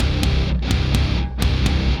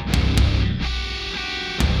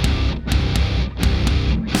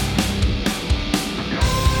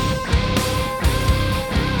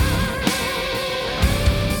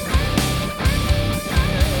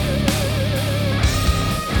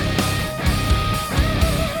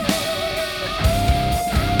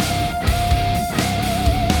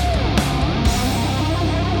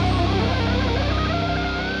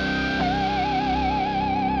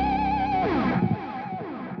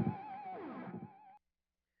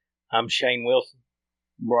I'm Shane Wilson,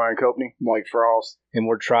 Brian Copeney, Mike Frost. and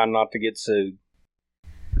we're trying not to get sued.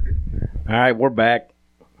 All right, we're back.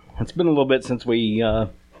 It's been a little bit since we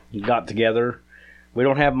got together. We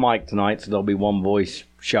don't have Mike tonight, so there'll be one voice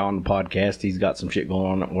show on the podcast. He's got some shit going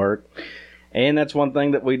on at work. And that's one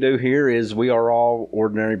thing that we do here is we are all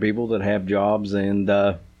ordinary people that have jobs. And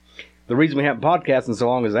the reason we haven't podcasting so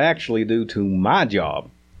long is actually due to my job,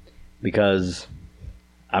 because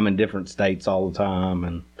I'm in different states all the time,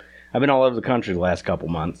 and I've been all over the country the last couple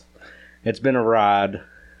months. It's been a ride,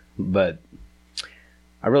 but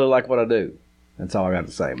I really like what I do. That's all I got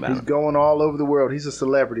to say about it. He's going all over the world. He's a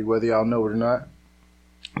celebrity, whether y'all know it or not.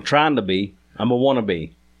 I'm trying to be. I'm a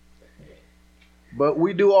wannabe. But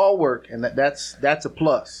we do all work, and that's a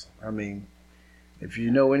plus. I mean, if you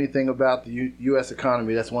know anything about the U.S.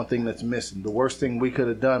 economy, that's one thing that's missing. The worst thing we could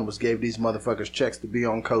have done was gave these motherfuckers checks to be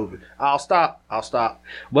on COVID. I'll stop.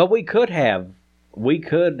 Well, we could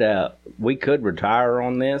retire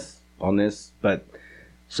on this, but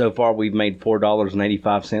so far we've made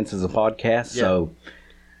 $4.85 as a podcast. Yeah. So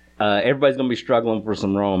everybody's gonna be struggling for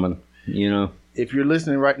some ramen, you know. If you're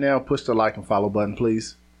listening right now, push the like and follow button,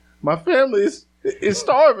 please. My family is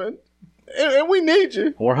starving, and we need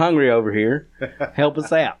you. We're hungry over here. Help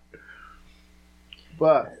us out.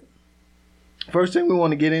 But first thing we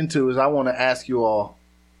want to get into is I want to ask you all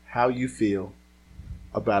how you feel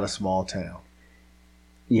about a small town.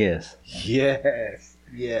 Yes.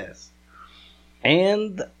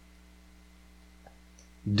 And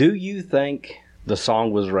do you think the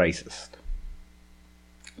song was racist?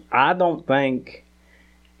 I don't think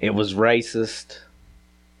it was racist.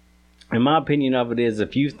 In my opinion of it is,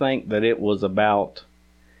 if you think that it was about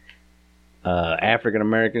African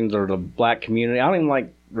Americans or the black community, I don't even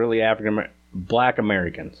like really black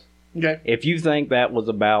Americans. Okay. If you think that was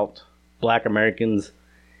about black Americans,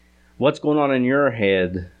 what's going on in your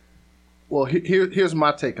head? Well, here's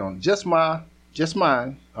my take on it. Just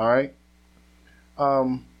mine. All right.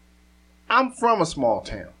 I'm from a small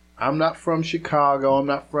town. I'm not from Chicago. I'm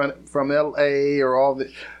not from L.A. or all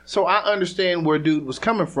that. So I understand where dude was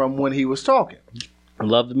coming from when he was talking. I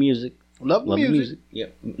love the music. Love the music. Yeah,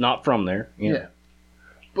 not from there. Yeah.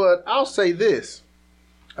 But I'll say this.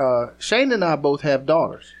 Shane and I both have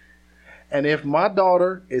daughters. And if my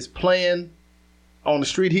daughter is playing on the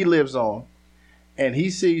street he lives on, and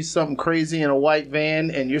he sees something crazy in a white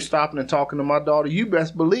van, and you're stopping and talking to my daughter, you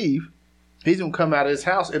best believe he's going to come out of his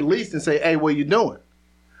house at least and say, hey, what you doing?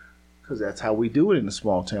 Because that's how we do it in a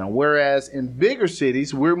small town. Whereas in bigger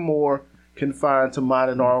cities, we're more confined to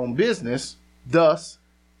minding our own business. Thus,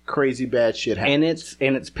 crazy bad shit happens.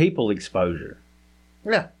 And it's people exposure.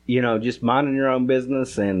 Yeah. You know, just minding your own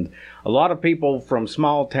business. And a lot of people from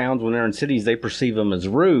small towns, when they're in cities, they perceive them as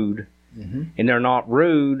rude. Mm-hmm. And they're not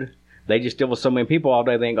rude. They just deal with so many people all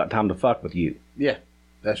day, they ain't got time to fuck with you. Yeah,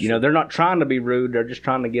 that's true. You know, they're not trying to be rude. They're just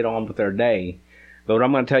trying to get on with their day. But what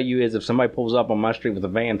I'm going to tell you is, if somebody pulls up on my street with a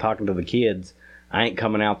van talking to the kids, I ain't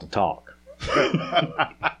coming out to talk.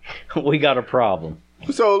 We got a problem.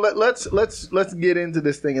 So let's get into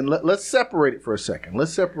this thing, and let's separate it for a second.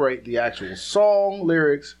 Let's separate the actual song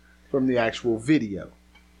lyrics from the actual video.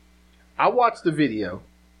 I watched the video,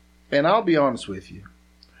 and I'll be honest with you.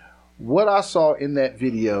 What I saw in that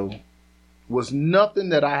video was nothing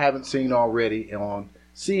that I haven't seen already on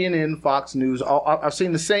CNN, Fox News. I've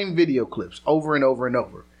seen the same video clips over and over and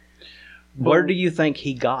over. Where do you think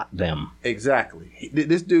he got them? Exactly.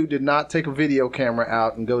 This dude did not take a video camera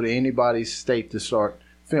out and go to anybody's state to start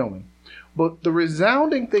filming. But the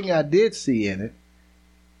resounding thing I did see in it,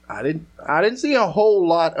 I didn't see a whole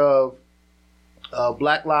lot of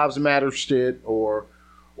Black Lives Matter shit or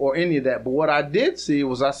any of that. But what I did see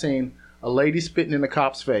was I seen a lady spitting in a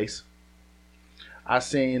cop's face. I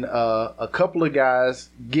seen a couple of guys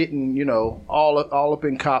getting, you know, all up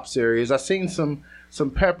in cops' areas. I seen some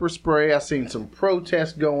pepper spray. I seen some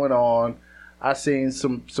protest going on. I seen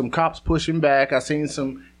some cops pushing back. I seen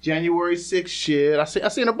some January 6th shit. I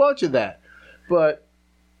seen a bunch of that. But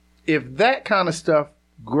if that kind of stuff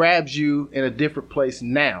grabs you in a different place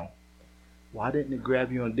now, why didn't it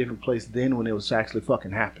grab you in a different place then when it was actually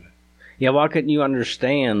fucking happening? Yeah, why couldn't you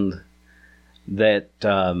understand that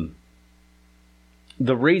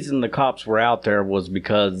the reason the cops were out there was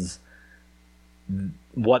because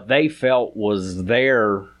what they felt was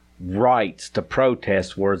their rights to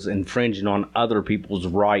protest was infringing on other people's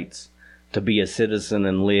rights to be a citizen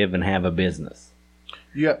and live and have a business.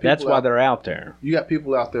 That's why they're out there. You got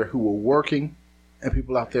people out there who were working and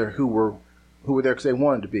people out there who were there because they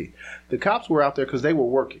wanted to be. The cops were out there because they were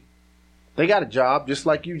working. They got a job just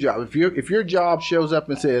like your job. If your job shows up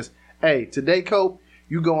and says, hey, today, Cope,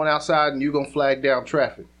 you going outside and you going to flag down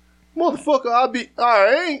traffic. motherfucker,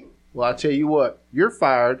 I ain't. Well, I tell you what, you're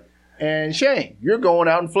fired, and Shane, you're going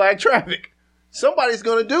out and flag traffic. Somebody's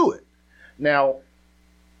going to do it. Now,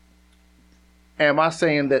 am I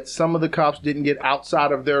saying that some of the cops didn't get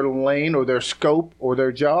outside of their lane or their scope or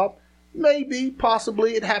their job? Maybe,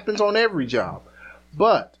 possibly. It happens on every job.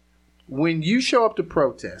 But when you show up to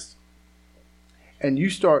protest and you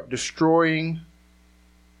start destroying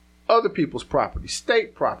other people's property,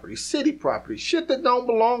 state property, city property, shit that don't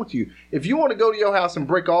belong to you. If you want to go to your house and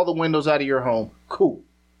break all the windows out of your home, cool.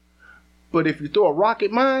 But if you throw a rock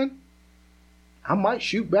at mine, I might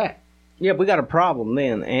shoot back. Yeah, we got a problem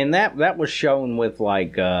then. And that was shown with,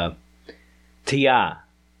 like, T.I.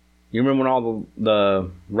 You remember when all the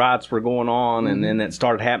riots were going on, and then it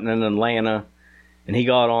started happening in Atlanta, and he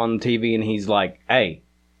got on TV and he's like, hey,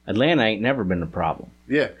 Atlanta ain't never been the problem.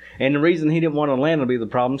 Yeah. And the reason he didn't want Atlanta to be the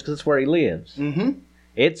problem is because it's where he lives. Mm-hmm.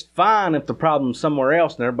 It's fine if the problem's somewhere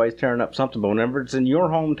else and everybody's tearing up something, but whenever it's in your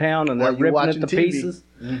hometown and they're ripping it to pieces,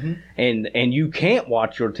 and you can't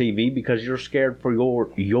watch your TV because you're scared for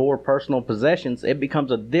your personal possessions, it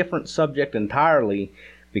becomes a different subject entirely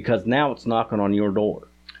because now it's knocking on your door.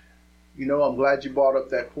 You know, I'm glad you brought up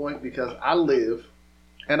that point because I've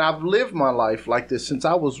lived my life like this since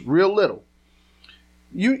I was real little.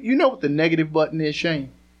 You know what the negative button is,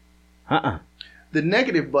 Shane? The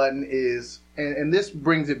negative button is, and this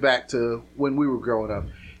brings it back to when we were growing up.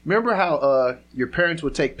 Remember how your parents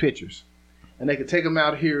would take pictures, and they could take them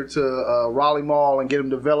out here to Raleigh Mall and get them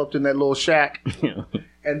developed in that little shack,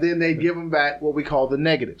 and then they'd give them back what we call the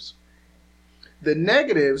negatives. The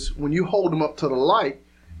negatives, when you hold them up to the light,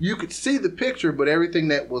 you could see the picture, but everything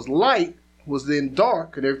that was light was then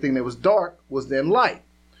dark, and everything that was dark was then light.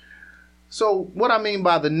 So what I mean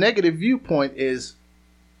by the negative viewpoint is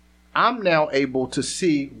I'm now able to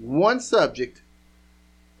see one subject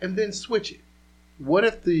and then switch it. What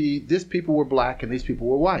if this people were black and these people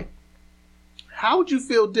were white? How would you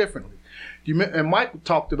feel differently? And Mike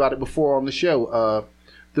talked about it before on the show.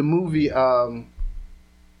 The movie A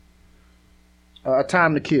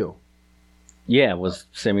Time to Kill. Yeah, it was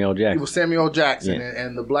Samuel Jackson. It was Samuel Jackson,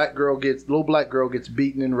 and the little black girl gets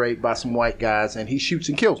beaten and raped by some white guys, and he shoots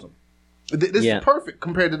and kills them. This is perfect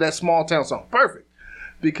compared to that small town song. Perfect.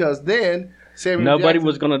 Because then nobody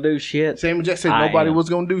was going to do shit. Samuel Jackson said nobody was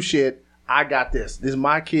going to do shit. I got this. This is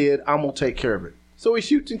my kid. I'm going to take care of it. So he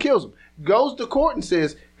shoots and kills him. Goes to court and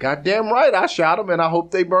says, goddamn right, I shot him and I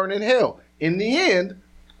hope they burn in hell. In the end,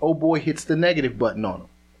 old boy hits the negative button on him.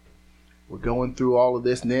 We're going through all of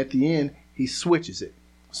this, and then at the end, he switches it.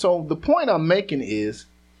 So the point I'm making is,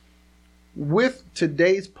 with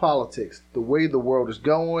today's politics, the way the world is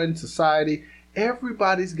going, society,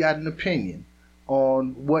 everybody's got an opinion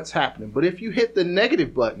on what's happening. But if you hit the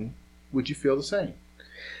negative button, would you feel the same?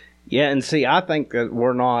 Yeah, and see, I think that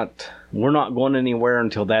we're not going anywhere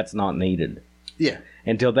until that's not needed. Yeah.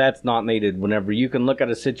 Until that's not needed. Whenever you can look at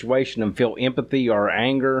a situation and feel empathy or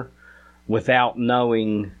anger without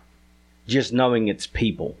just knowing it's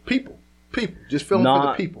people. People. Just feeling for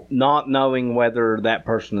the people. Not knowing whether that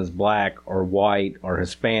person is black or white or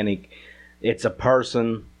Hispanic. It's a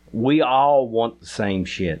person. We all want the same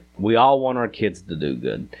shit. We all want our kids to do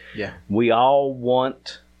good. Yeah. We all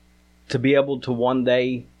want to be able to one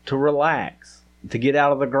day to relax, to get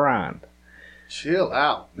out of the grind. Chill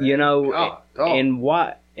out, man. You know, and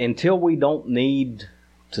until we don't need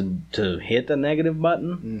to hit the negative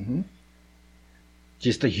button,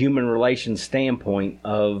 just a human relations standpoint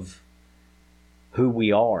of who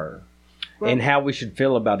we are and how we should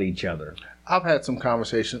feel about each other. I've had some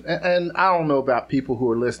conversations, and I don't know about people who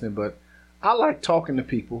are listening, but I like talking to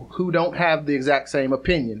people who don't have the exact same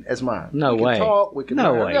opinion as mine. No way. We can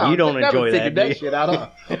no way. You don't enjoy that. That shit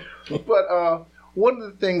out, huh? But one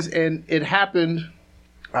of the things, and it happened.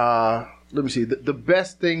 Let me see. The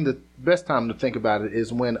best time to think about it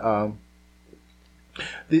is when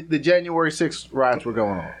the January 6th riots were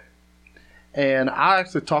going on, and I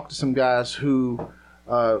actually talked to some guys who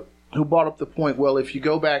brought up the point. Well, if you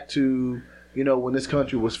go back to when this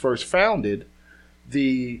country was first founded,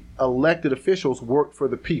 the elected officials worked for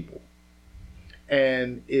the people.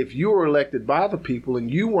 And if you were elected by the people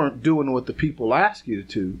and you weren't doing what the people asked you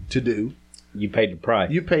to do, you paid the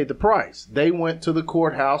price. You paid the price. They went to the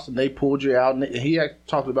courthouse and they pulled you out, and he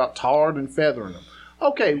talked about tarred and feathering them.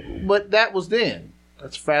 Okay, but that was then.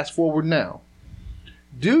 Let's fast forward now.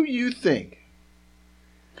 Do you think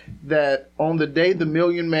that on the day the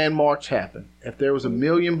Million Man March happened, if there was 1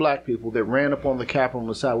 million black people that ran up on the Capitol and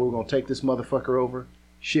decided we were going to take this motherfucker over,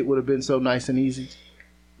 shit would have been so nice and easy?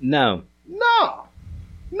 No.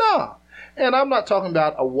 No. And I'm not talking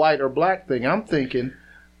about a white or black thing. I'm thinking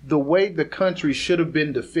the way the country should have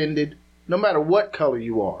been defended, no matter what color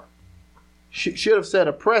you are, should have set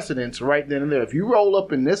a precedence right then and there. If you roll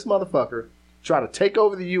up in this motherfucker, try to take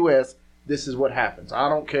over the U.S., this is what happens. I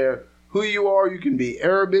don't care who you are. You can be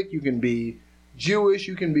Arabic, you can be Jewish,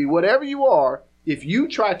 you can be whatever you are. If you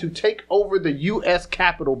try to take over the U.S.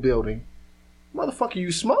 Capitol building, motherfucker,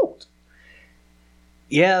 you smoked.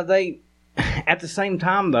 Yeah, at the same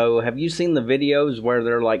time, though, have you seen the videos where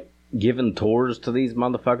they're like giving tours to these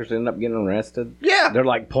motherfuckers that end up getting arrested? Yeah. They're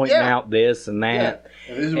like pointing out this and that.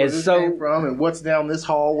 Yeah. And this is where this came from and what's down this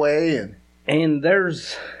hallway. And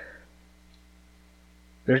there's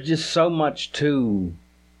just so much to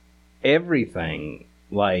everything.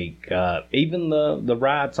 Like, even the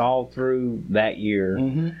riots all through that year,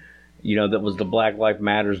 that was the Black Lives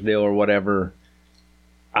Matters deal or whatever.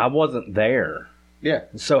 I wasn't there. Yeah.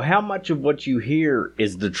 So how much of what you hear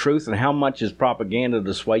is the truth and how much is propaganda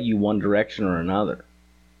to sway you one direction or another?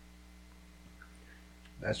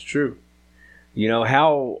 That's true.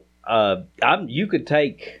 How you could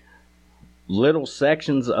take little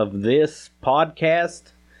sections of this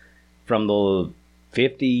podcast from the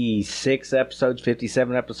 56 episodes,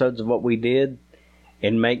 57 episodes of what we did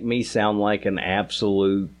and make me sound like an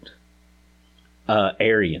absolute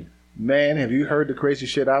Aryan. Man, have you heard the crazy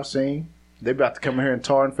shit I've seen? They about to come here and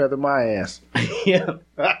tar and feather my ass. Yeah.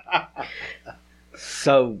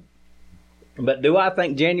 So, but do I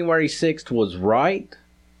think January 6th was right?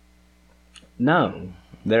 No.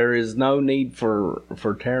 There is no need for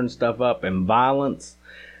tearing stuff up and violence.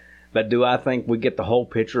 But do I think we get the whole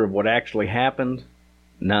picture of what actually happened?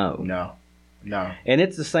 No. No. And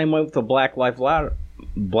it's the same way with the Black Lives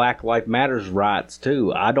Matters riots,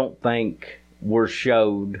 too. I don't think we're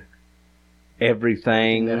showed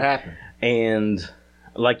everything that happened. And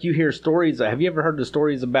like you hear stories, have you ever heard the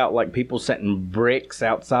stories about like people setting bricks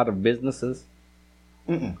outside of businesses?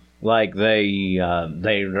 Mm-mm. Like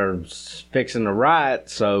they're fixing a riot,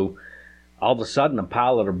 so all of a sudden a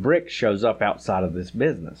pile of bricks shows up outside of this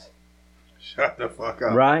business. Shut the fuck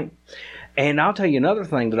up. Right? And I'll tell you another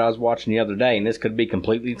thing that I was watching the other day, and this could be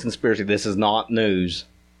completely conspiracy. This is not news.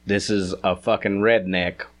 This is a fucking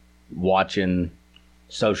redneck watching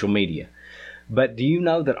social media. But do you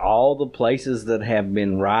know that all the places that have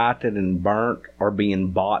been rioted and burnt are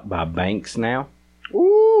being bought by banks now?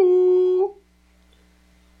 Ooh.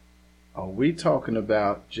 Are we talking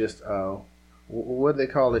about just, what do they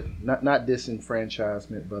call it? Not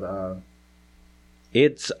disenfranchisement, but...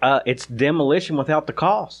 It's demolition without the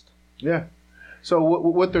cost. Yeah. So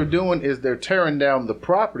what they're doing is they're tearing down the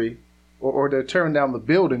property or they're tearing down the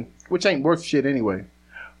building, which ain't worth shit anyway.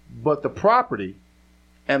 But the property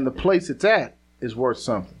and the place it's at is worth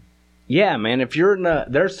something. Yeah, man. If you're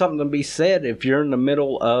there's something to be said if you're in the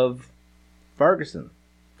middle of Ferguson.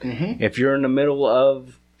 Mm-hmm. If you're in the middle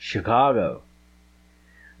of Chicago.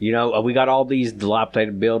 We got all these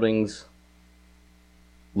dilapidated buildings.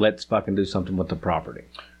 Let's fucking do something with the property.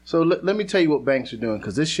 So let me tell you what banks are doing,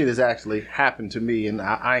 because this shit has actually happened to me, and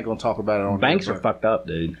I ain't going to talk about it on Banks here, are fucked up,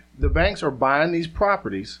 dude. The banks are buying these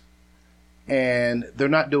properties, and they're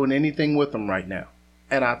not doing anything with them right now.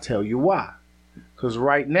 And I'll tell you why. Because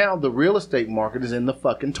right now, the real estate market is in the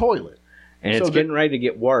fucking toilet. And it's getting ready to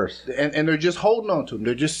get worse. And they're just holding on to them.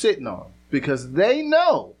 They're just sitting on them. Because they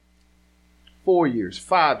know 4 years,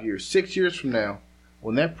 5 years, 6 years from now,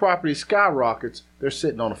 when that property skyrockets, they're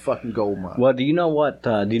sitting on a fucking gold mine. Well, do you know what's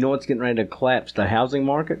getting ready to collapse? The housing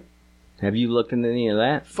market? Have you looked into any of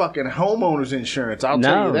that? Fucking homeowners insurance. I'll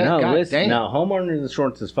tell you that. No, God listen. damn. No, homeowners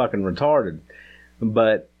insurance is fucking retarded.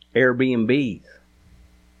 But Airbnbs.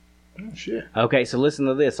 Oh, shit. Okay, so listen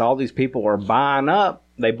to this. All these people are buying up.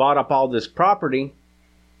 They bought up all this property,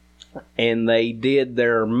 and they did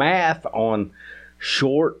their math on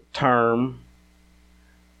short-term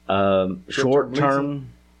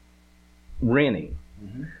renting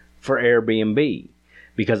for Airbnb,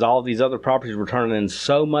 because all these other properties were turning in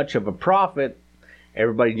so much of a profit.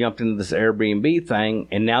 Everybody jumped into this Airbnb thing,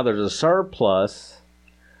 and now there's a surplus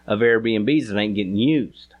of Airbnbs that ain't getting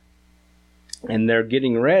used. And they're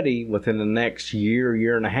getting ready within the next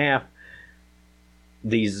year and a half.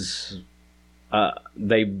 These,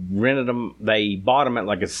 they rented them, they bought them at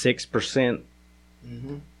like a 6%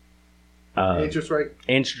 interest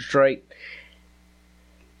rate.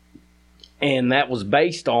 And that was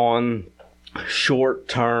based on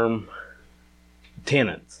short-term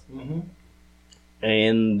tenants.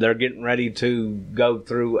 And they're getting ready to go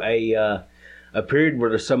through a period where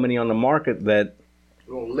there's so many on the market that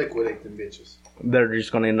We're going to liquidate them bitches. they're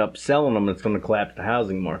just going to end up selling them. It's going to collapse the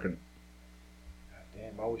housing market. God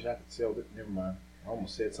damn, I wish I could sell it. Never mind. I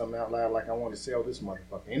almost said something out loud like I want to sell this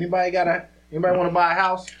motherfucker. Anybody want to buy a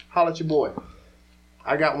house? Holler at your boy.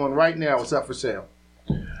 I got one right now. It's up for sale.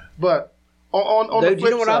 But on Dude, the flip you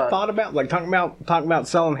know what side, I thought about? Like talking about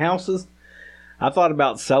selling houses. I thought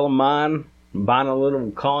about selling mine, buying a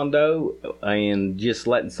little condo, and just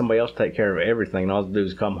letting somebody else take care of everything. And all I have to do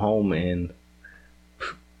is come home and.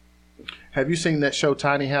 Have you seen that show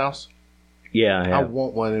Tiny House? Yeah, I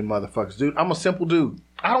want one of them motherfuckers, dude. I'm a simple dude.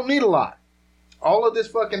 I don't need a lot. All of this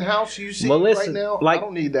fucking house you see right now, I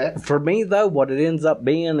don't need that. For me, though, what it ends up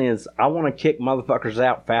being is I want to kick motherfuckers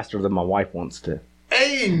out faster than my wife wants to.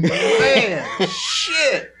 Amen.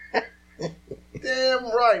 Shit. Damn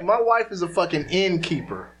right. My wife is a fucking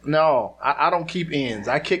innkeeper. No, I don't keep ends.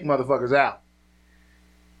 I kick motherfuckers out.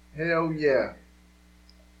 Hell yeah.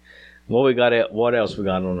 What else we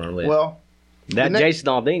got on our list? Well, that Jason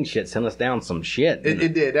Aldean shit sent us down some shit.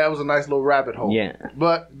 It did. That was a nice little rabbit hole. Yeah.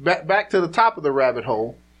 But back to the top of the rabbit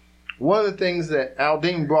hole, one of the things that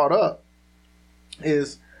Aldean brought up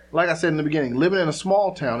is, like I said in the beginning, living in a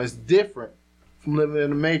small town is different from living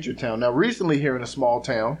in a major town. Now, recently here in a small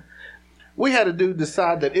town, we had a dude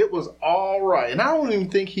decide that it was all right. And I don't even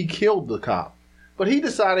think he killed the cop. But he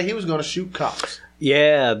decided he was going to shoot cops.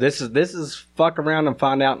 Yeah, this is fuck around and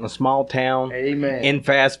find out in a small town. Amen. And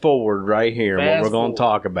fast forward right here, what we're going to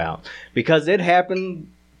talk about. Because it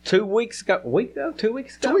happened 2 weeks ago. 2 weeks ago? 2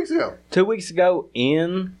 weeks ago. 2 weeks ago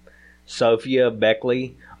in Sophia,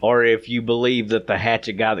 Beckley. Or if you believe that the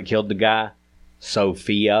hatchet guy that killed the guy,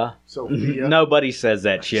 Sophia. Nobody says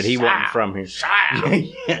that shit. He wasn't from here.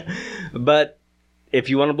 Yeah. But if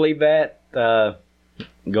you want to believe that,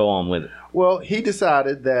 go on with it. Well, he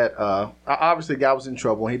decided that, obviously the guy was in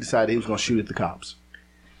trouble, and he decided he was going to shoot at the cops.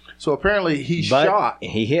 So apparently he shot.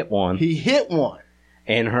 He hit one. He hit one.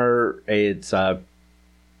 And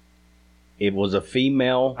it was a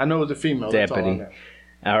female. I know it was a female deputy.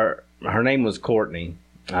 Her name was Courtney.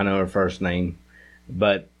 I know her first name.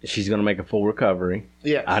 But she's going to make a full recovery.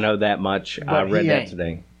 Yes. I know that much. But I read that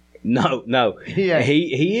today. No. He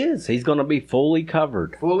is. He's going to be fully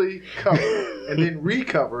covered. Fully covered. And then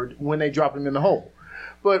recovered when they drop him in the hole.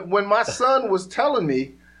 But when my son was telling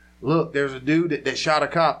me, look, there's a dude that shot a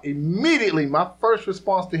cop, immediately my first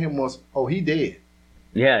response to him was, oh, he dead.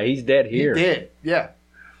 Yeah, he's dead here. He dead, yeah.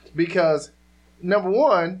 Because, number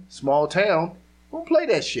one, small town, don't play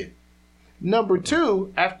that shit. Number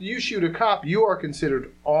two, after you shoot a cop, you are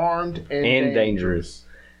considered armed and dangerous.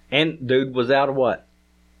 And dude was out of what?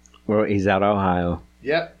 Well, he's out of Ohio.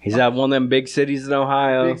 Yep. He's out of one of them big cities in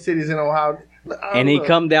Ohio. Big cities in Ohio. And he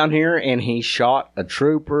come down here and he shot a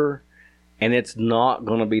trooper, and it's not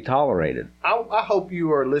going to be tolerated. I hope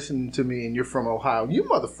you are listening to me and you're from Ohio. You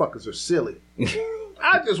motherfuckers are silly.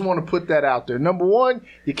 I just want to put that out there. Number one,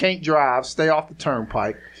 you can't drive. Stay off the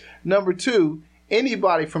turnpike. Number two,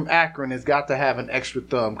 anybody from Akron has got to have an extra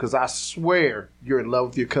thumb, because I swear you're in love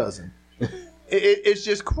with your cousin. It's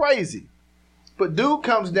just crazy. But dude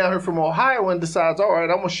comes down here from Ohio and decides, all right,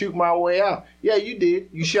 I'm going to shoot my way out. Yeah, you did.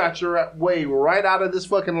 You shot your way right out of this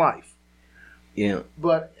fucking life. Yeah.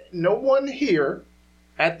 But no one here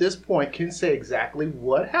at this point can say exactly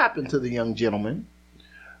what happened to the young gentleman.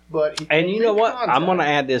 But and you know what? I'm going to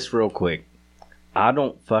add this real quick. I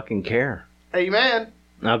don't fucking care. Amen.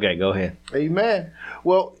 Okay, go ahead. Amen.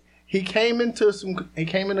 Well, he came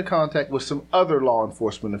into contact with some other law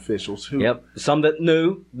enforcement officials who some that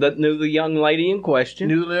knew the young lady in question.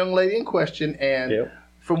 And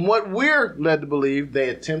from what we're led to believe, they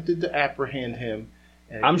attempted to apprehend him.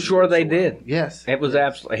 I'm sure they did. Yes. It was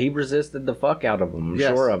absolutely, he resisted the fuck out of them. I'm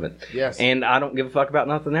sure of it. Yes. And I don't give a fuck about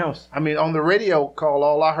nothing else. I mean, on the radio call,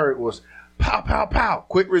 all I heard was, pow, pow, pow,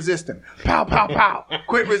 quit resisting. Pow, pow, pow,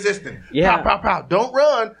 quit resisting. Yeah. Pow, pow, pow, don't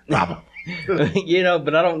run. Pow, pow.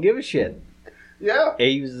 But I don't give a shit. Yeah.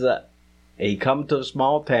 He come to a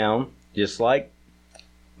small town, just like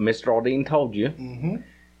Mr. Aldean told you. Mm-hmm.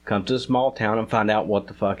 Come to a small town and find out what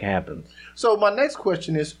the fuck happens. So my next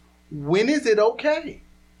question is, when is it okay?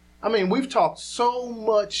 I mean, we've talked so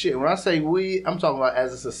much shit. When I say we, I'm talking about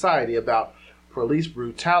as a society, about police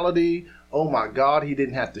brutality. Oh my God, he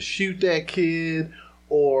didn't have to shoot that kid.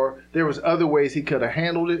 Or there was other ways he could have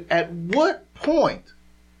handled it. At what point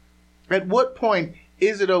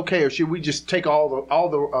is it okay, or should we just take all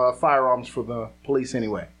the firearms for the police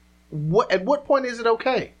anyway? At what point is it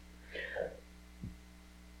okay?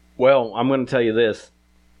 Well, I'm going to tell you this.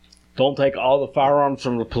 Don't take all the firearms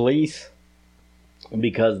from the police,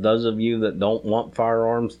 because those of you that don't want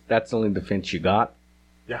firearms, that's the only defense you got.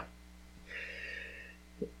 Yeah.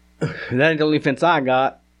 That ain't the only defense I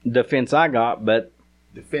got, but...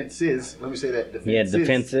 Defense is. Let me say that.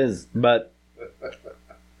 Defense is. But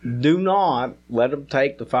Do not let them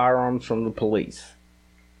take the firearms from the police.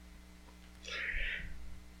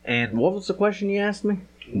 And what was the question you asked me?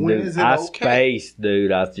 When dude, is it I okay? spaced,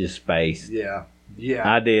 dude. I just spaced. Yeah.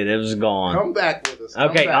 Yeah. I did. It was gone. Come back with us. Come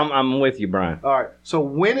Okay, back. I'm with you, Brian. All right. So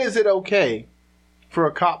when is it okay for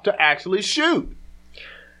a cop to actually shoot?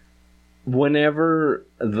 Whenever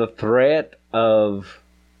the threat of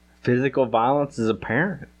physical violence is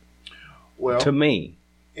apparent. Well, To me.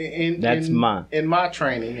 That's mine. In my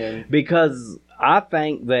training. And Because I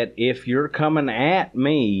think that if you're coming at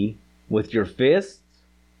me with your fists,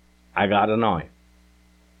 I got a knife.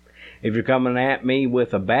 If you're coming at me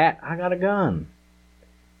with a bat, I got a gun.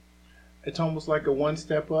 it's almost like a one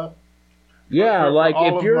step up. Yeah, for like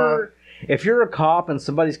all if you're a cop and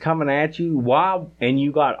somebody's coming at you, why, and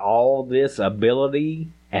you got all this ability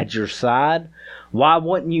at your side, why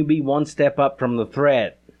wouldn't you be one step up from the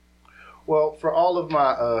threat? Well, for all of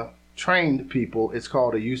my trained people, it's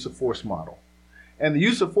called a use of force model. And the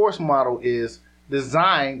use of force model is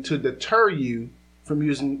designed to deter you from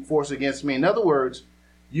using force against me. In other words,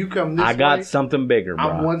 you come this way. I got something bigger, bro.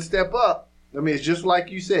 I'm one step up. I mean, it's just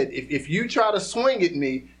like you said. If you try to swing at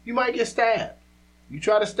me, you might get stabbed. You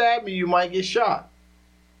try to stab me, you might get shot.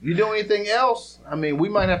 You do anything else, I mean, we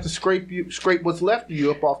might have to scrape what's left of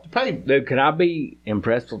you up off the pavement. Dude, can I be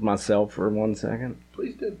impressed with myself for 1 second?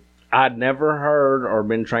 Please do. I'd never heard or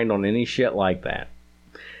been trained on any shit like that.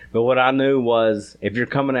 But what I knew was, if you're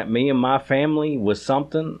coming at me and my family with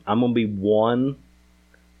something, I'm going to be one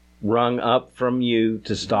rung up from you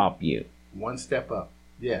to stop you. One step up.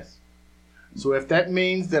 Yes. So if that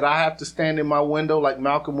means that I have to stand in my window like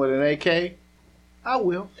Malcolm with an AK, I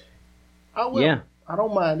will. I will. Yeah. I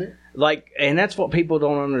don't mind it. Like, and that's what people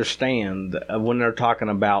don't understand when they're talking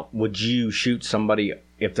about, would you shoot somebody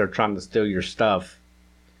if they're trying to steal your stuff?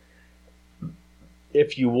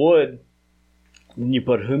 If you would, then you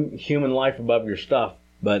put human life above your stuff.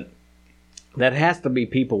 But that has to be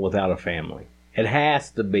people without a family. It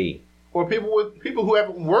has to be. Or people who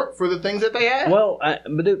haven't worked for the things that they have. Well,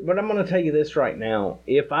 but I'm going to tell you this right now.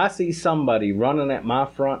 If I see somebody running at my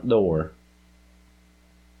front door,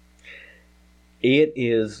 it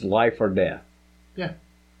is life or death. Yeah.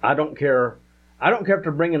 I don't care. I don't care if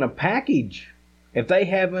they're bringing a package. If they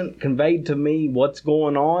haven't conveyed to me what's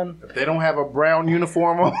going on, If they don't have a brown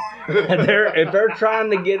uniform on. if they're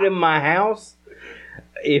trying to get in my house,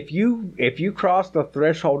 if you cross the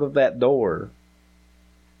threshold of that door,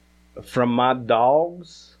 from my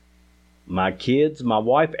dogs, my kids, my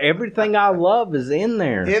wife, everything I love is in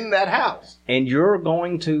there. In that house. And you're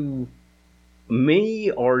going to, me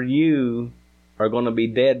or you are going to be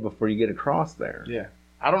dead before you get across there. Yeah.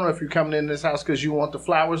 I don't know if you're coming in this house because you want the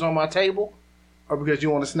flowers on my table or because you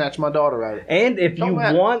want to snatch my daughter out of it. And if Don't you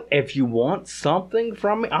matter. want something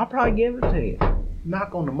from me, I'll probably give it to you.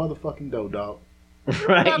 Knock on the motherfucking door, dog.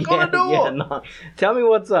 Right? Knock on the door. No. Tell me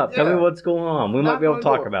what's up. Tell Yeah. me what's going on. We might be able to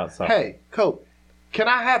talk about something. Hey, Cope, can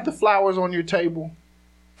I have the flowers on your table?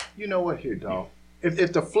 You know what? Here, dog.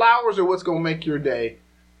 If the flowers are what's going to make your day,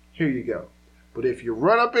 here you go. But if you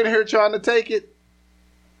run up in here trying to take it,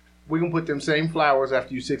 we're going to put them same flowers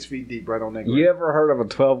after you 6 feet deep right on that ground. You ever heard of a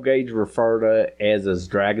 12 gauge referred to as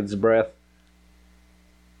dragon's breath?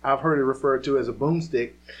 I've heard it referred to as a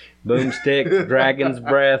boomstick. Boomstick, dragon's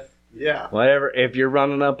breath, Yeah. whatever. If you're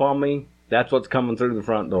running up on me, that's what's coming through the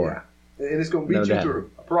front door. Yeah. And it's going to beat No you doubt.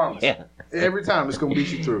 through. I promise. Yeah. Every time it's going to beat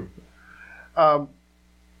you through.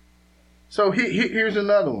 So here's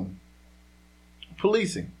another one.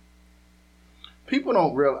 Policing. People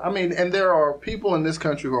don't realize, and there are people in this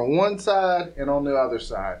country who are on one side and on the other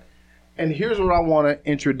side. And here's what I want to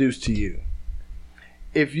introduce to you.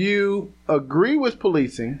 If you agree with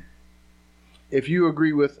policing, if you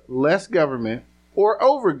agree with less government or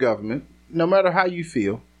over government, no matter how you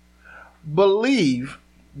feel, believe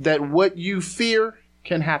that what you fear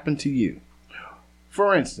can happen to you.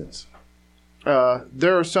 For instance,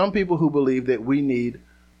 there are some people who believe that we need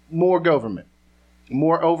more government,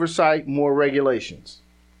 more oversight, more regulations.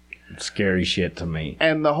 Scary shit to me.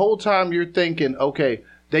 And the whole time you're thinking, okay,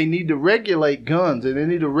 they need to regulate guns and they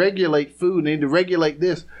need to regulate food and they need to regulate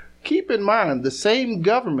this. Keep in mind, the same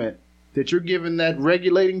government that you're giving that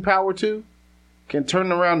regulating power to can turn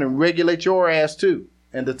around and regulate your ass too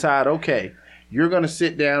and decide, okay, you're going to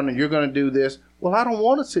sit down and you're going to do this. Well, I don't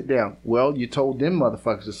want to sit down. Well, you told them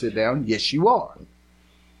motherfuckers to sit down. Yes, you are.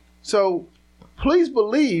 So please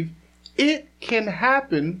believe it can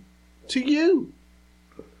happen to you.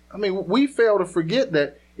 We fail to forget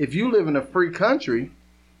that if you live in a free country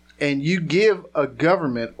and you give a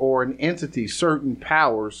government or an entity certain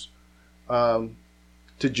powers to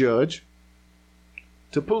judge,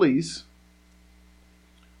 to police,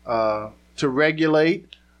 to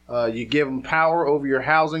regulate. You give them power over your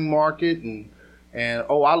housing market, and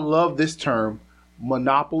I love this term,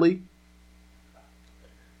 monopoly.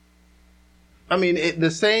 I mean,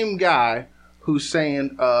 the same guy who's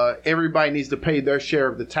saying everybody needs to pay their share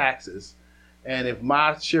of the taxes, and if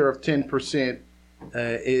my share of 10%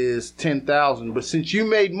 is $10,000, but since you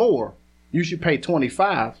made more, you should pay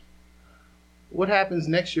 $25,000. What happens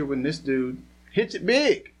next year when this dude hits it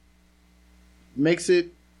big, makes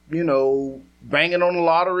it, banging on the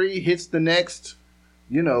lottery, hits the next,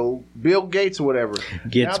 Bill Gates or whatever.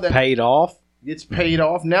 Gets paid off. Gets paid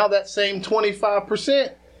off. Now that same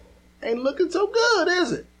 25% ain't looking so good,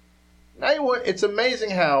 is it? Anyway, it's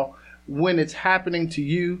amazing how when it's happening to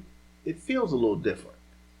you, it feels a little different.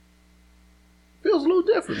 Feels a little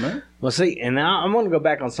different, man. Well, see, and now I'm going to go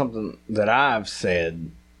back on something that I've said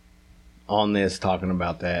on this, talking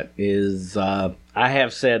about that, is I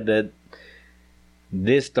have said that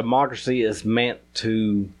this democracy is meant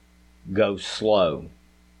to go slow.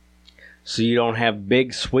 So you don't have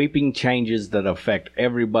big sweeping changes that affect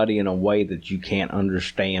everybody in a way that you can't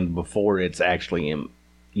understand before it's actually or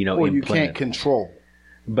implemented. You can't control.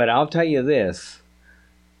 But I'll tell you this.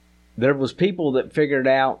 There was people that figured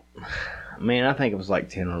out, man, I think it was like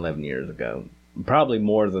 10 or 11 years ago. Probably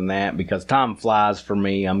more than that, because time flies for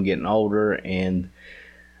me. I'm getting older, and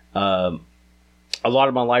a lot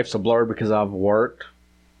of my life's a blur because I've worked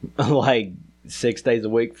like 6 days a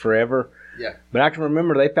week forever. Yeah. But I can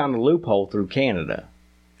remember they found a loophole through Canada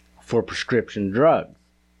for prescription drugs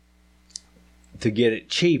to get it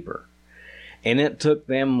cheaper. And it took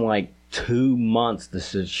them like 2 months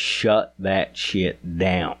to shut that shit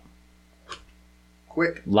down.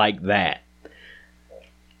 Quick. Like that.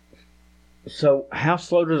 So how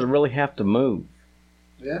slow does it really have to move?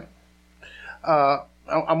 Yeah. I'm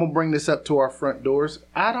going to bring this up to our front doors.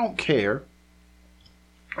 I don't care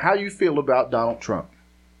how you feel about Donald Trump.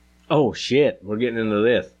 Oh, shit. We're getting into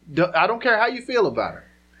this. I don't care how you feel about it.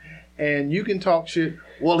 And you can talk shit.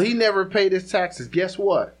 Well, he never paid his taxes. Guess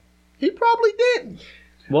what? He probably didn't.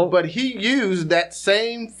 Well, but he used that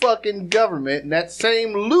same fucking government and that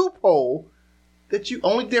same loophole that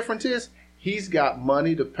only difference is he's got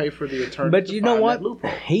money to pay for the attorney. But you know what?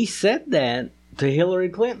 He said that to Hillary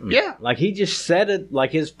Clinton. Yeah. Like he just said it,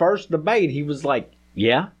 like his first debate. He was like,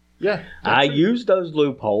 yeah, I used those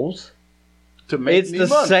loopholes. To make it's the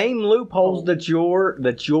money. Same loopholes that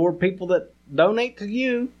your people that donate to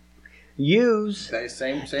you use.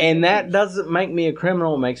 Same and that doesn't make me a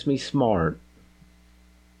criminal. It makes me smart.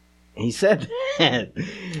 He said that.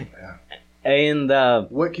 Yeah. And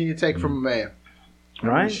what can you take from a man?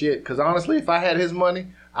 Right? Shit. Because honestly, if I had his money,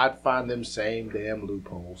 I'd find them same damn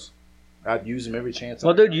loopholes. I'd use them every chance.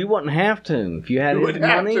 Well, dude, you wouldn't have to. If you had his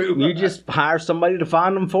money, you just hire somebody to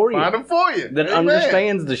find them for you. Find them for you. That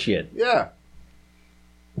understands the shit. Yeah.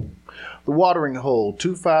 The Watering Hole,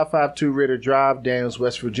 2552 Ritter Drive, Daniels,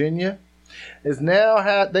 West Virginia, they now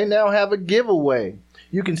have a giveaway.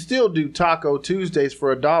 You can still do Taco Tuesdays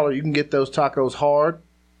for $1. You can get those tacos hard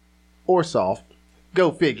or soft.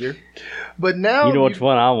 Go figure. But now you know which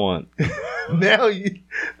one I want. Now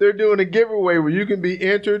they're doing a giveaway where you can be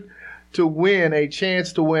entered to win a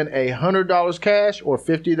chance to win $100 cash or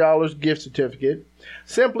 $50 gift certificate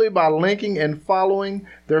simply by linking and following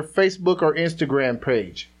their Facebook or Instagram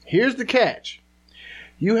page. Here's the catch.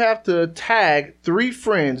 You have to tag 3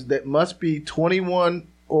 friends that must be 21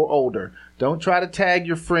 or older. Don't try to tag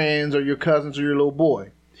your friends or your cousins or your little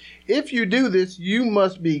boy. If you do this, you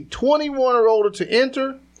must be 21 or older to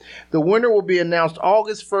enter. The winner will be announced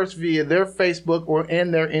August 1st via their Facebook or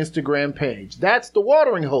in their Instagram page. That's the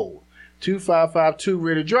Watering Hole, 2552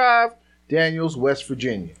 Ritter Drive, Daniels, West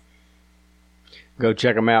Virginia. Go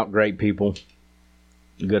check them out. Great people.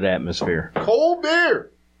 Good atmosphere. Cold beer.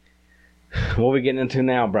 What are we getting into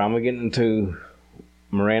now, Brian? We're getting into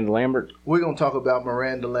Miranda Lambert. We're going to talk about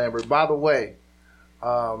Miranda Lambert. By the way,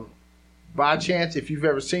 by chance, if you've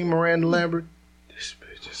ever seen Miranda Lambert, this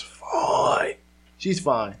bitch is fine. She's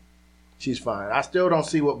fine. She's fine. I still don't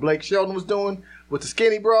see what Blake Shelton was doing with the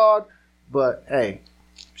skinny broad, but hey,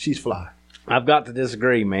 she's fly. I've got to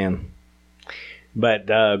disagree, man. But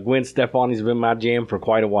Gwen Stefani's been my jam for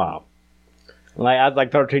quite a while. Like I was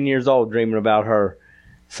like 13 years old dreaming about her.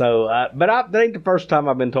 So, that ain't the first time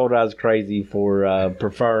I've been told I was crazy for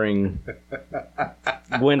preferring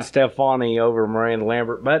Gwen Stefani over Miranda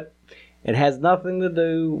Lambert. But it has nothing to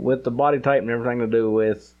do with the body type and everything to do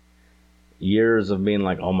with years of being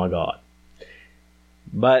like, oh my God.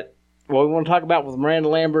 But what we want to talk about with Miranda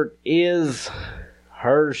Lambert is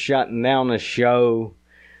her shutting down the show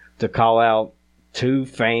to call out 2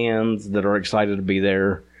 fans that are excited to be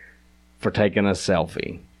there for taking a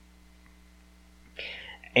selfie.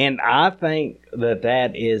 And I think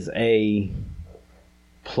that is a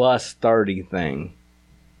plus 30 thing.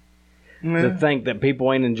 To think that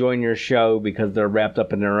people ain't enjoying your show because they're wrapped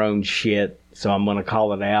up in their own shit, so I'm going to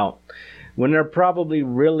call it out. When they're probably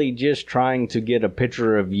really just trying to get a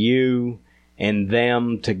picture of you and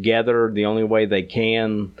them together the only way they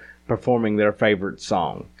can, performing their favorite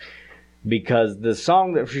song. Because the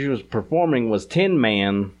song that she was performing was Tin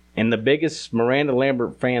Man, and the biggest Miranda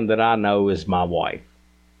Lambert fan that I know is my wife.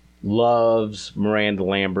 Loves Miranda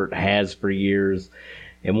Lambert, has for years,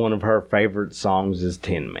 and one of her favorite songs is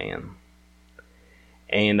Tin Man.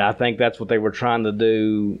 And I think that's what they were trying to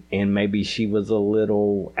do, and maybe she was a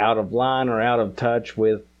little out of line or out of touch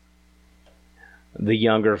with the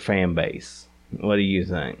younger fan base. What do you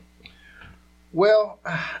think? Well,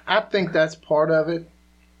 I think that's part of it.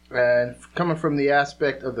 And coming from the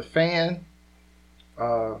aspect of the fan,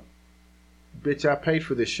 bitch, I paid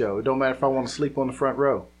for this show. It don't matter if I want to sleep on the front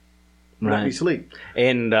row. Let me sleep.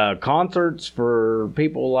 And concerts for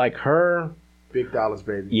people like her, big dollars,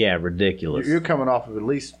 baby. Yeah, ridiculous. You're coming off of at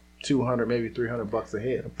least $200, maybe $300 a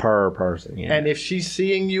head per person. Yeah. And if she's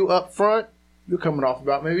seeing you up front, you're coming off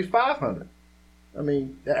about maybe $500. I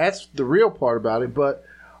mean, that's the real part about it. But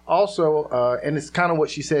also, and it's kind of what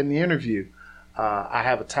she said in the interview. I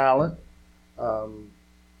have a talent.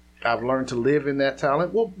 I've learned to live in that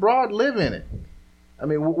talent. Well, broad, live in it. I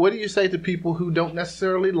mean, what do you say to people who don't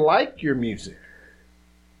necessarily like your music?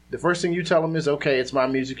 The first thing you tell them is, okay, it's my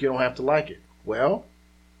music. You don't have to like it. Well,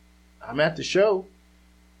 I'm at the show.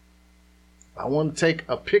 I want to take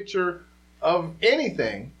a picture of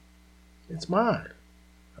anything. It's mine.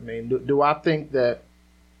 I mean, do I think that?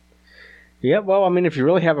 Yeah, well, I mean, if you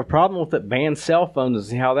really have a problem with it, ban cell phones and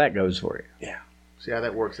see how that goes for you. Yeah. See how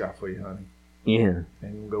that works out for you, honey. Yeah.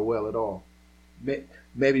 Ain't gonna go well at all.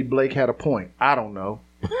 Maybe Blake had a point. I don't know.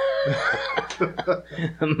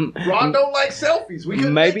 Ron don't like selfies. We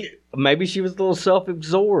maybe she was a little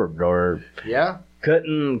self-absorbed, or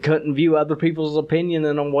couldn't view other people's opinion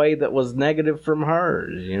in a way that was negative from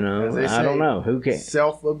hers. You know, I don't know. Who cares?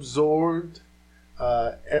 Self-absorbed.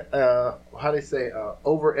 How they say?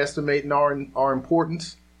 Overestimating our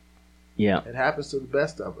importance. Yeah, it happens to the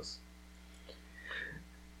best of us.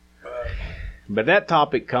 But that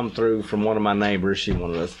topic come through from one of my neighbors. She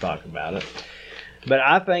wanted us to talk about it. But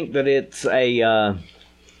I think that it's a,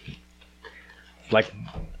 like,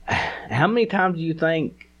 how many times do you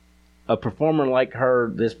think a performer like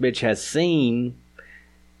her, this bitch, has seen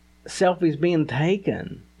selfies being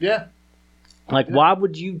taken? Yeah. Like, why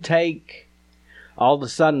would you take, all of a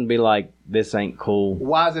sudden be like, this ain't cool?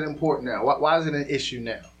 Why is it important now? Why is it an issue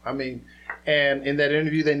now? I mean, and in that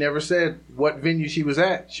interview, they never said what venue she was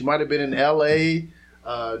at. She might have been in L.A.,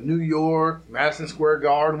 New York, Madison Square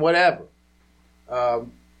Garden, whatever. I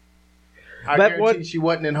guarantee she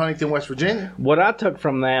wasn't in Huntington, West Virginia. What I took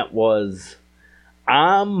from that was,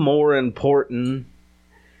 I'm more important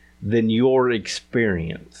than your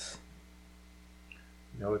experience.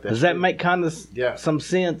 Does that make kind of some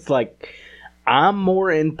sense? Like, I'm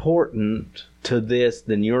more important to this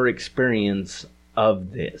than your experience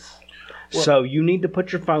of this. Well, so you need to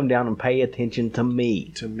put your phone down and pay attention to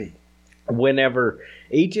me. Whenever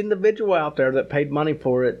each individual out there that paid money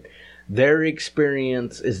for it, their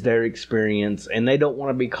experience is their experience, and they don't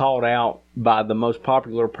want to be called out by the most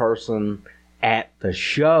popular person at the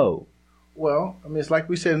show. Well, I mean, it's like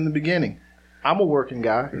we said in the beginning. I'm a working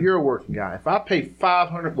guy. You're a working guy. If I pay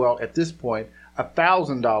 $500, well, at this point,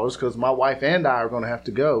 $1,000, because my wife and I are going to have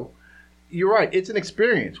to go. You're right. It's an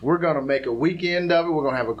experience. We're going to make a weekend of it. We're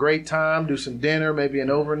going to have a great time, do some dinner, maybe an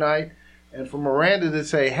overnight. And for Miranda to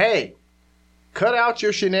say, hey, cut out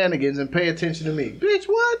your shenanigans and pay attention to me. Bitch,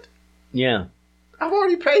 what? Yeah. I've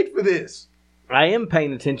already paid for this. I am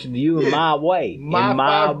paying attention to you in my way. My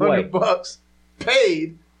 $500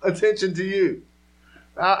 paid attention to you.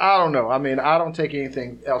 I don't know. I mean, I don't take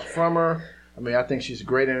anything else from her. I mean, I think she's a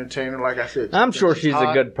great entertainer. Like I said, I'm sure she's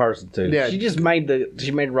a good person too. Yeah, she just made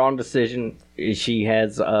the wrong decision. She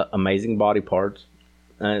has amazing body parts.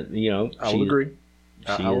 I will agree.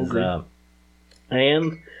 I will agree.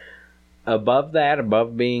 And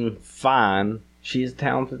above being fine, she's a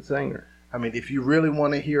talented singer. I mean, if you really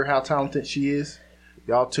want to hear how talented she is,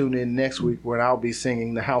 y'all tune in next week when I'll be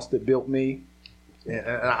singing "The House That Built Me," and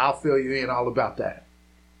I'll fill you in all about that.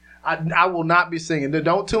 I will not be singing.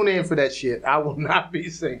 Don't tune in for that shit. I will not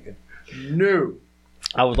be singing. No.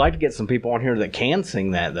 I would like to get some people on here that can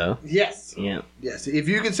sing that, though. Yes. Yeah. Yes. If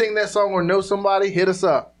you can sing that song or know somebody, hit us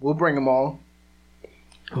up. We'll bring them on.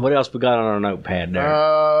 What else we got on our notepad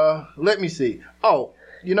there? Let me see. Oh,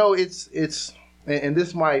 it's and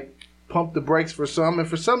this might pump the brakes for some, and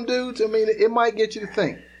for some dudes, I mean, it might get you to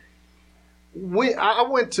think. I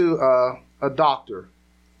went to a doctor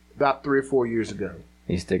about 3 or 4 years ago.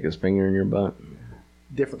 He stick his finger in your butt?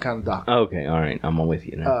 Different kind of doctor. Okay, all right. I'm with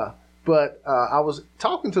you now. But I was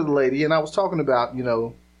talking to the lady, and I was talking about, you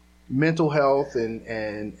know, mental health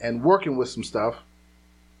and working with some stuff.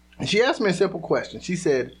 And she asked me a simple question. She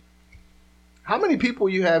said, how many people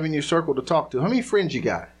you have in your circle to talk to? How many friends you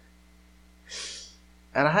got?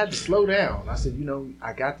 And I had to slow down. I said, you know,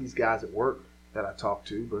 I got these guys at work that I talk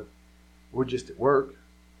to, but we're just at work.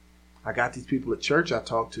 I got these people at church I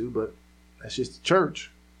talk to, but that's just the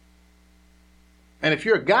church. And if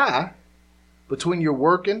you're a guy, between your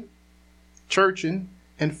working, churching,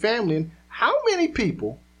 and family, how many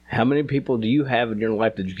people do you have in your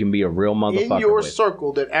life that you can be a real motherfucker in your with?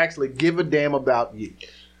 circle that actually give a damn about you?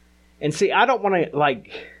 And see, I don't want to,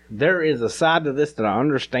 like, there is a side to this that I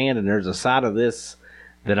understand, and there's a side of this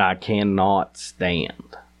that I cannot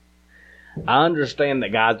stand. I understand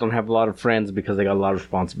that guys don't have a lot of friends because they got a lot of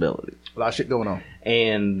responsibilities. A lot of shit going on.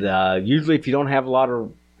 And usually if you have a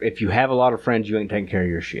lot of friends, you ain't taking care of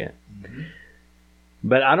your shit. Mm-hmm.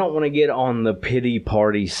 But I don't want to get on the pity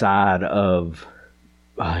party side of,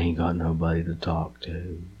 I ain't got nobody to talk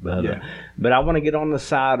to. But I want to get on the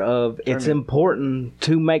side of, it's important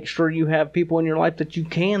to make sure you have people in your life that you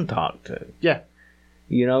can talk to. Yeah.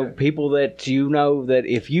 You know, people that you know that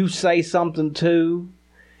if you say something to,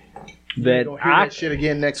 that you're gonna hear that shit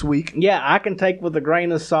again next week. Yeah, I can take with a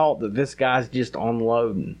grain of salt that this guy's just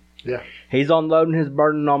unloading. Yeah. He's unloading his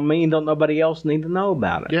burden on me, and don't nobody else need to know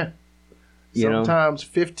about it. Yeah. Sometimes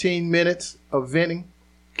 15 minutes of venting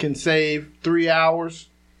can save 3 hours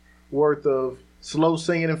worth of slow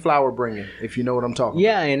singing and flower bringing, if you know what I'm talking about.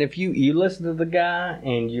 Yeah, and if you listen to the guy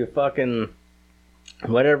and you fucking,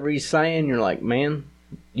 whatever he's saying, you're like, man,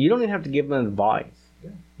 you don't even have to give him advice. Yeah.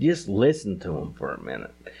 Just listen to him for a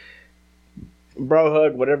minute. Bro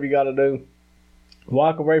hug, whatever you got to do.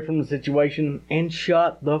 Walk away from the situation and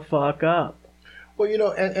shut the fuck up. Well, you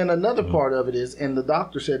know, and another part of it is, and the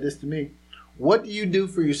doctor said this to me, what do you do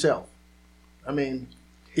for yourself? I mean,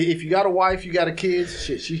 if you got a wife, you got a kid,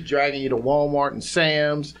 shit, she's dragging you to Walmart and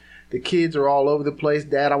Sam's. The kids are all over the place.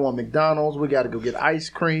 Dad, I want McDonald's. We got to go get ice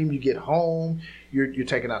cream. You get home. You're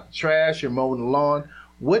taking out the trash. You're mowing the lawn.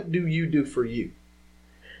 What do you do for you?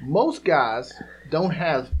 Most guys don't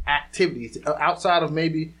have activities outside of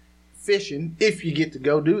maybe fishing, if you get to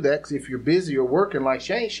go do that. Because if you're busy or working like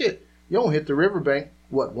Shane, shit, you don't hit the riverbank,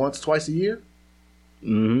 once, twice a year?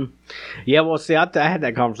 Mm-hmm. Yeah, well, see, I had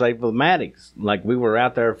that conversation with Maddox. Like, we were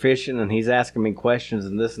out there fishing, and he's asking me questions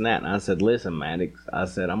and this and that. And I said, listen, Maddox, I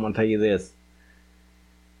said, I'm going to tell you this.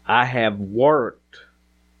 I have worked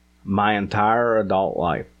my entire adult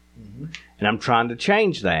life. Mm-hmm. And I'm trying to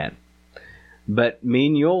change that. But me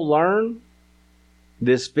and you'll learn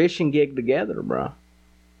this fishing gig together, bro.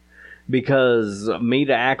 Because me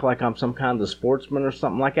to act like I'm some kind of sportsman or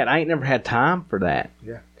something like that, I ain't never had time for that.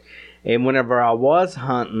 Yeah. And whenever I was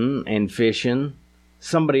hunting and fishing,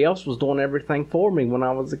 somebody else was doing everything for me when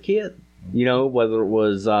I was a kid. You know, whether it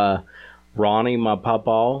was Ronnie, my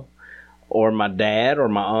papa, or my dad or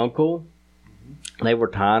my uncle. They were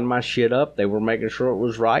tying my shit up. They were making sure it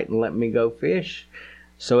was right and letting me go fish.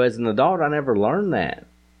 So as an adult, I never learned that.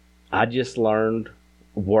 I just learned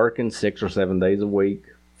working 6 or 7 days a week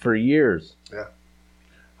for years. Yeah.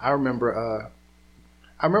 I remember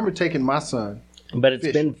taking my son. But it's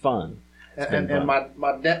fishing. been fun. And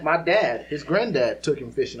my dad, his granddad, took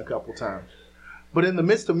him fishing a couple times. But in the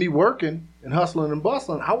midst of me working and hustling and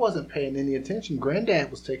bustling, I wasn't paying any attention.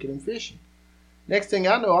 Granddad was taking him fishing. Next thing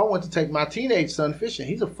I know, I went to take my teenage son fishing.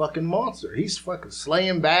 He's a fucking monster. He's fucking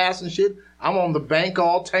slaying bass and shit. I'm on the bank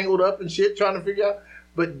all tangled up and shit trying to figure out.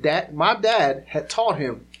 But my dad had taught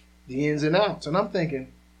him the ins and outs. And I'm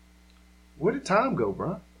thinking, where did time go,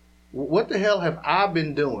 bro? What the hell have I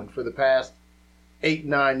been doing for the past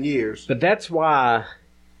 8-9 years? But that's why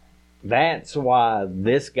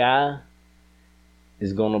this guy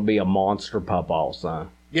is going to be a monster papa, son.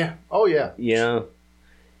 Yeah. Oh, yeah. You know?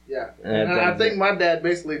 Yeah. And I think my dad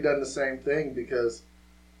basically done the same thing, because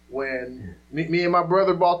when me and my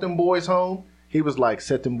brother bought them boys home, he was like,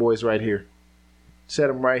 set them boys right here. Set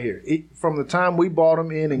them right here. From the time we bought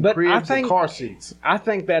them in cribs and car seats. I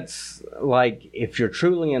think that's like, if you're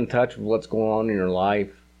truly in touch with what's going on in your life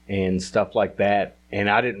and stuff like that, and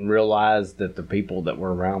I didn't realize that the people that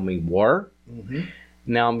were around me were. Mm-hmm.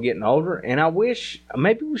 Now I'm getting older, and I wish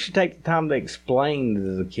maybe we should take the time to explain to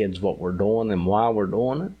the kids what we're doing and why we're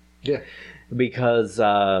doing it. Yeah. Because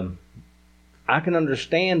I can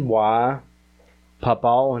understand why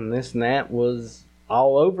Papa and this and that was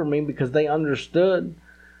all over me, because they understood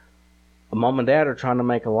mom and dad are trying to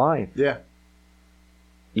make a life. Yeah.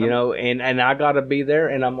 You know, and I got to be there,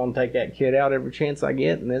 and I'm going to take that kid out every chance I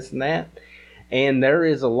get, and this and that. And there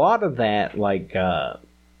is a lot of that, like,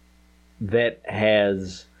 that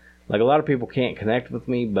has, like, a lot of people can't connect with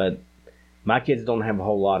me, but my kids don't have a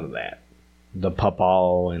whole lot of that. The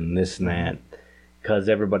pawpaw and this and that, because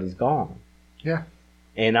everybody's gone. Yeah.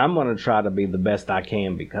 And I'm going to try to be the best I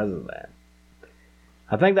can because of that.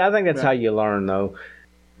 I think that's how you learn, though.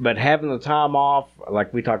 But having the time off,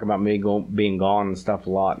 like we talk about me being gone and stuff a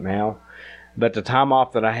lot now, but the time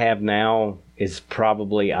off that I have now is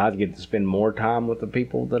probably I get to spend more time with the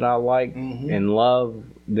people that I like and love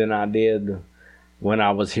than I did when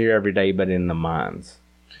I was here every day, but in the mines.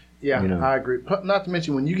 Yeah, you know? I agree. Not to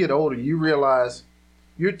mention, when you get older, you realize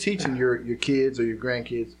you're teaching your kids or your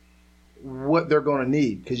grandkids what they're going to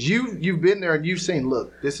need. Because you've been there and you've seen,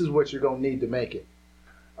 look, this is what you're going to need to make it.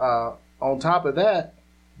 On top of that,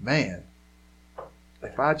 man,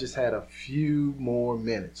 if I just had a few more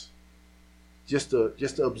minutes just to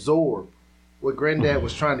absorb what Granddad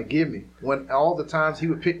was trying to give me, when all the times he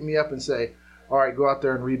would pick me up and say, all right, go out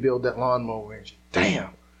there and rebuild that lawnmower engine.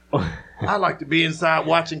 Damn. I like to be inside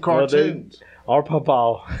watching cartoons. Well, our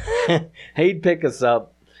papa, he'd pick us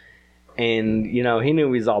up, and, you know, he knew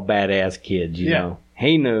we was all badass kids, you know.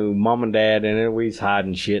 He knew mom and dad, and we was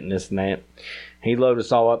hiding shit and this and that. He'd load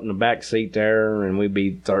us all up in the back seat there, and we'd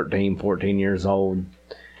be 13, 14 years old.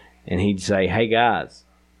 And he'd say, hey, guys,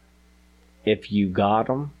 if you got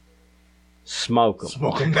them, smoke them.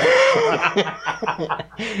 Smoke them.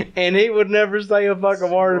 And he would never say a fucking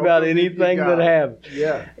word about anything that happened.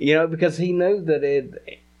 Yeah. You know, because he knew that it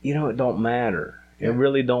don't matter. It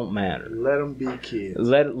really don't matter. Let them be kids.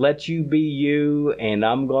 Let you be you, and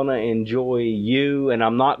I'm going to enjoy you, and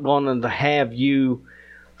I'm not going to have you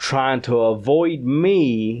trying to avoid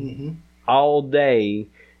me all day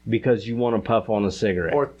because you want to puff on a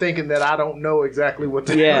cigarette. Or thinking that I don't know exactly what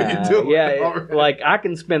the hell you're doing. Yeah, like I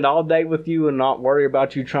can spend all day with you and not worry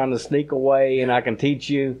about you trying to sneak away, and I can teach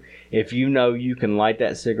you if you know you can light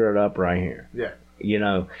that cigarette up right here. Yeah. You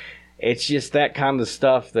know, it's just that kind of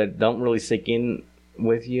stuff that don't really sink in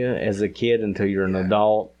with you as a kid until you're an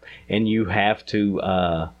adult, and you have to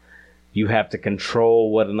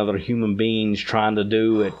control what another human being's trying to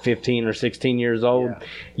do at 15 or 16 years old. Yeah.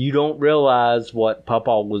 You don't realize what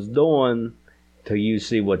Papa was doing till you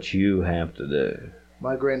see what you have to do.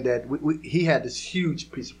 My granddad, he had this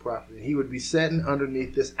huge piece of property. He would be sitting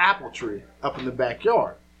underneath this apple tree up in the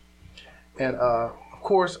backyard. And, of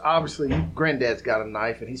course, obviously, Granddad's got a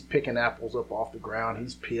knife, and he's picking apples up off the ground.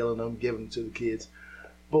 He's peeling them, giving them to the kids.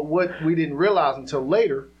 But what we didn't realize until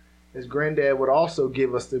later is Granddad would also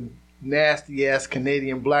give us them nasty-ass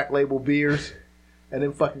Canadian Black Label beers and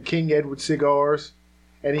then fucking King Edward cigars.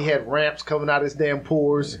 And he had ramps coming out his damn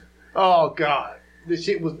pores. Oh, God. This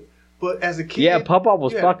shit was... But as a kid... Yeah, Papa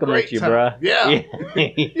was fucking with you, bruh. Yeah.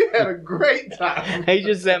 You had a great time. He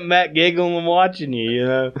just sat back giggling and watching you, you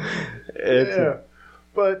know?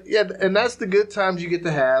 But, yeah, and that's the good times you get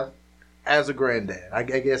to have as a granddad, I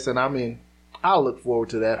guess. And, I mean, I'll look forward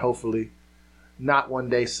to that, hopefully. Not one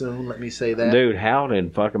day soon, let me say that. Dude, how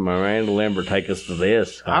did fucking Miranda Lambert take us to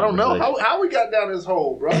this? I don't know how we got down this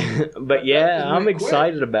hole, bro. But yeah, I'm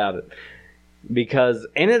excited about it. Because,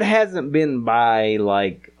 and it hasn't been by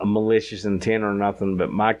like a malicious intent or nothing,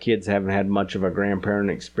 but my kids haven't had much of a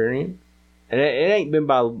grandparent experience. And it ain't been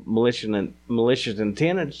by malicious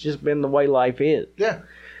intent, it's just been the way life is. Yeah,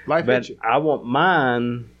 life but hits you. I want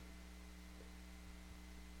mine,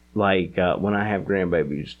 like when I have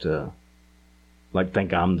grandbabies, to like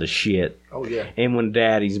think I'm the shit. Oh yeah. And when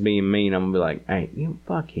daddy's being mean, I'm gonna be like, hey,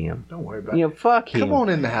 fuck him. Don't worry about it. Fuck him. Come on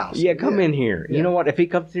in the house. Yeah, come in here. Yeah. You know what? If he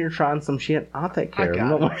comes here trying some shit, I'll take care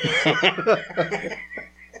of him.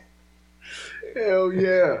 Hell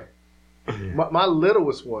yeah. My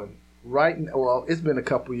littlest one, it's been a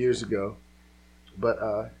couple years ago,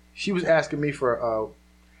 but she was asking me for,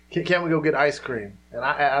 can we go get ice cream? And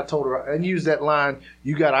I told her, and used that line,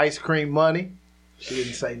 you got ice cream money? She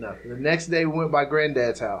didn't say nothing. The next day we went by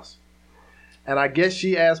Granddad's house. And I guess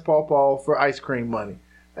she asked Pawpaw for ice cream money.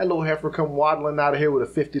 That little heifer come waddling out of here with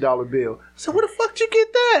a $50 bill. I said, where the fuck did you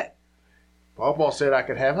get that? Pawpaw said I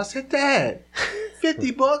could have. I said, Dad,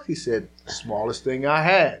 $50? He said, smallest thing I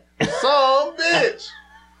had. Some bitch.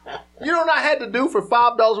 You know what I had to do for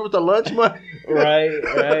 $5 worth of lunch money?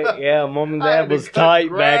 Right. Yeah, Mom and Dad was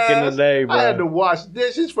tight back in the day, bro. I had to wash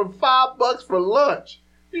dishes for $5 for lunch.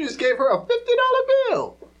 You just gave her a $50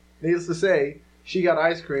 bill. Needless to say, she got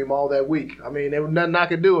ice cream all that week. I mean, there was nothing I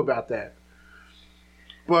could do about that.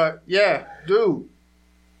 But, yeah, dude,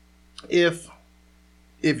 if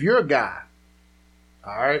you're a guy,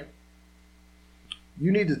 all right,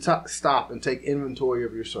 You need to stop and take inventory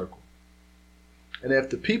of your circle. And if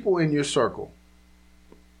the people in your circle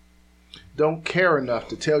don't care enough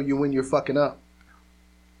to tell you when you're fucking up,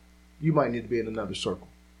 you might need to be in another circle.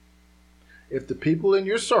 If the people in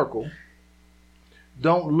your circle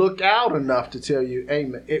don't look out enough to tell you, hey,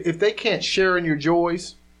 man, if they can't share in your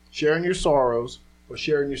joys, share in your sorrows, or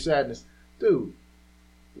share in your sadness, dude,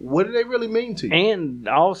 what do they really mean to you? And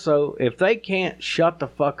also, if they can't shut the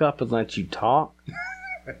fuck up and let you talk,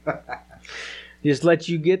 just let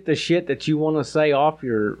you get the shit that you want to say off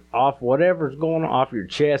whatever's going on, off your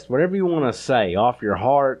chest, whatever you want to say, off your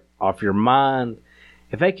heart, off your mind.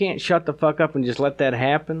 If they can't shut the fuck up and just let that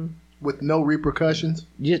happen, with no repercussions,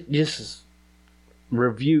 just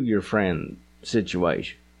review your friend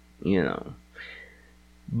situation, you know.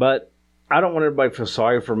 But I don't want everybody to feel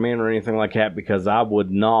sorry for men or anything like that, because I would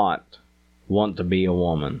not want to be a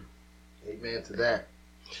woman. Amen to that.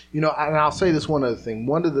 You know, and I'll say this one other thing.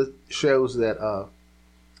 One of the shows that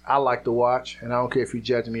I like to watch, and I don't care if you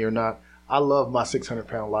judge me or not, I love My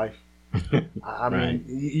 600-Pound Life. I mean,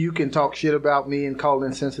 you can talk shit about me and call it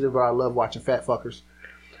insensitive, but I love watching fat fuckers.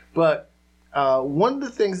 But one of the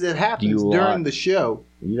things that happens during the show...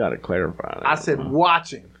 You got to clarify that. I said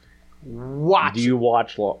watching. Do you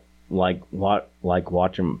watch like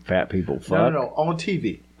watching fat people fuck? No, on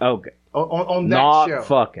TV. Okay. On that not show. Not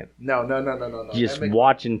fucking. No. Just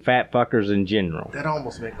watching fat fuckers in general. That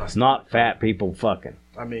almost makes my stomach. Not fat people fucking.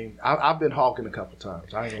 I mean, I've been hawking a couple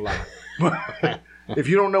times. I ain't gonna lie. If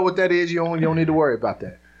you don't know what that is, you don't need to worry about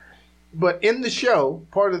that. But in the show,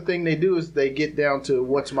 part of the thing they do is they get down to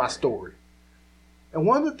what's my story. And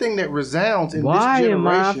one of the things that resounds in this generation...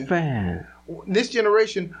 Why am I fat? This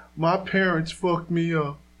generation, my parents fucked me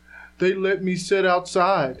up. They let me sit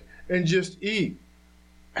outside and just eat.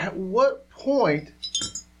 At what point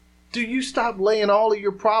do you stop laying all of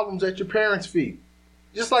your problems at your parents' feet?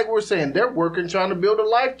 Just like we're saying, they're working, trying to build a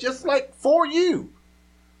life just like for you.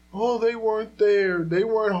 Oh, they weren't there. They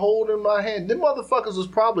weren't holding my hand. Them motherfuckers was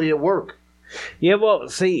probably at work. Yeah, well,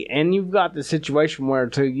 see, and you've got the situation where,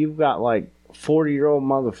 too, you've got like 40-year-old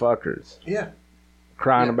motherfuckers. Yeah.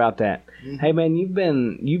 Crying about that. Mm-hmm. Hey, man, you've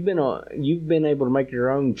been able to make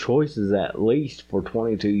your own choices at least for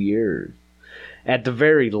 22 years. At the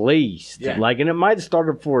very least. Yeah. Like, and it might have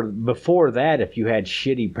started before that if you had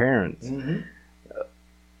shitty parents. Mm-hmm.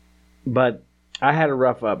 But I had a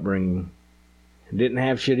rough upbringing. Didn't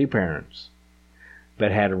have shitty parents,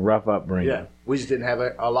 but had a rough upbringing. Yeah, we just didn't have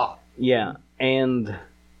a lot. Yeah, and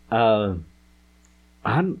I'm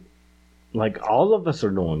like, all of us are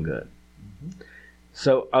doing good. Mm-hmm.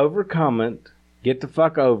 So overcome it, get the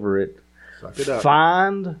fuck over it, suck it up.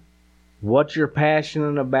 Find what you're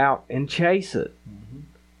passionate about and chase it. Mm-hmm.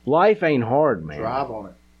 Life ain't hard, man. Drive on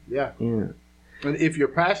it. Yeah. Yeah. And if you're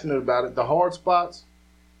passionate about it, the hard spots,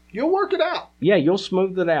 you'll work it out. Yeah, you'll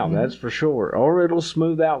smooth it out, that's for sure. Or it'll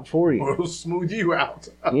smooth out for you. Or it'll smooth you out.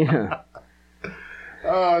 Yeah.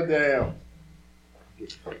 Oh, damn.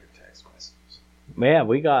 Get your text messages. Yeah,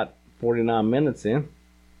 we got 49 minutes in.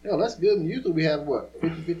 Yeah, that's good. And usually we have, 50,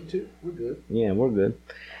 52? We're good. Yeah, we're good.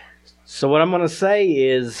 So what I'm going to say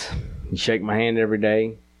is, you shake my hand every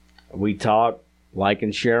day. We talk, like,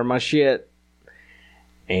 and share my shit.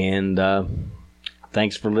 And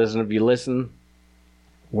thanks for listening if you listen.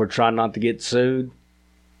 We're trying not to get sued.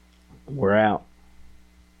 We're out.